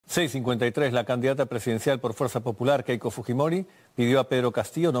6:53, la candidata presidencial por Fuerza Popular, Keiko Fujimori, pidió a Pedro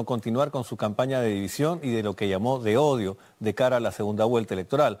Castillo no continuar con su campaña de división y de lo que llamó de odio de cara a la segunda vuelta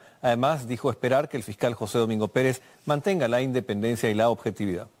electoral. Además, dijo esperar que el fiscal José Domingo Pérez mantenga la independencia y la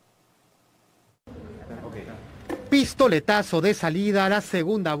objetividad. Pistoletazo de salida a la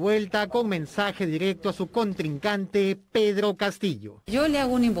segunda vuelta con mensaje directo a su contrincante Pedro Castillo. Yo le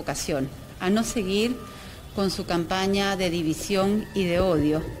hago una invocación a no seguir con su campaña de división y de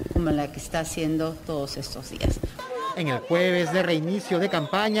odio, como la que está haciendo todos estos días. En el jueves de reinicio de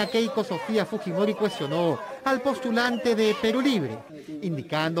campaña, Keiko Sofía Fujimori cuestionó al postulante de Perú Libre,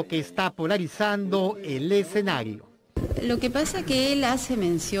 indicando que está polarizando el escenario. Lo que pasa es que él hace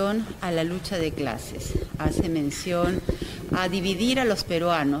mención a la lucha de clases, hace mención a dividir a los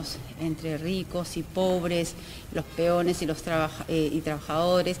peruanos entre ricos y pobres, los peones y los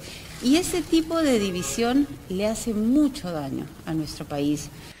trabajadores, y ese tipo de división le hace mucho daño a nuestro país.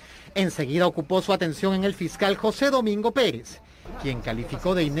 Enseguida ocupó su atención en el fiscal José Domingo Pérez, quien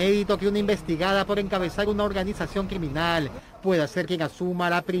calificó de inédito que una investigada por encabezar una organización criminal pueda ser quien asuma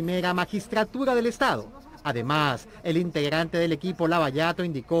la primera magistratura del Estado. Además, el integrante del equipo Lavallato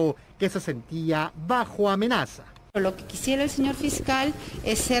indicó que se sentía bajo amenaza. Lo que quisiera el señor fiscal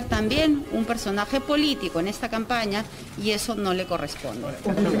es ser también un personaje político en esta campaña y eso no le corresponde.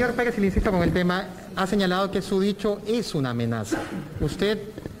 El señor Pérez, si le insisto con el tema, ha señalado que su dicho es una amenaza. ¿Usted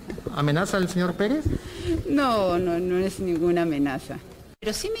amenaza al señor Pérez? No es ninguna amenaza.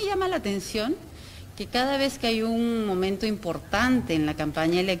 Pero sí me llama la atención que cada vez que hay un momento importante en la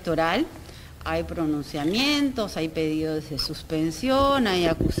campaña electoral, hay pronunciamientos, hay pedidos de suspensión, hay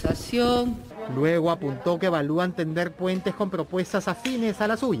acusación. Luego apuntó que evalúan tender puentes con propuestas afines a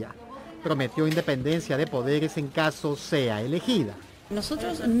la suya. Prometió independencia de poderes en caso sea elegida.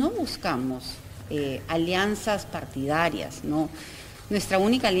 Nosotros no buscamos alianzas partidarias, no. Nuestra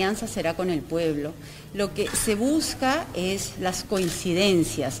única alianza será con el pueblo. Lo que se busca es las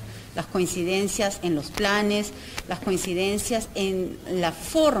coincidencias en los planes, las coincidencias en la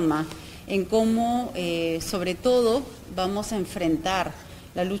forma en cómo, sobre todo, vamos a enfrentar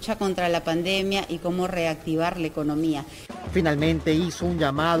la lucha contra la pandemia y cómo reactivar la economía. Finalmente hizo un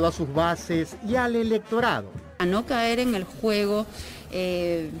llamado a sus bases y al electorado. A no caer en el juego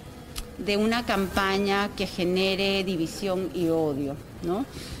de una campaña que genere división y odio, ¿no?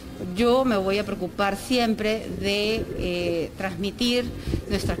 Yo me voy a preocupar siempre de transmitir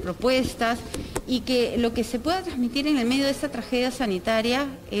nuestras propuestas y que lo que se pueda transmitir en el medio de esta tragedia sanitaria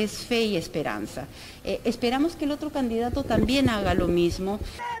es fe y esperanza. Esperamos que el otro candidato también haga lo mismo.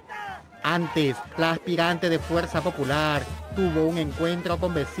 Antes, la aspirante de Fuerza Popular tuvo un encuentro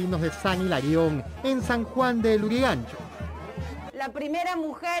con vecinos de San Hilarión en San Juan de Lurigancho. La primera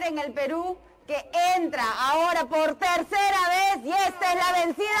mujer en el Perú que entra ahora por tercera vez y esta es la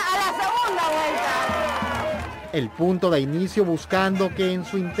vencida a la segunda vuelta. El punto de inicio buscando que en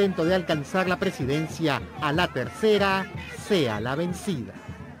su intento de alcanzar la presidencia a la tercera sea la vencida.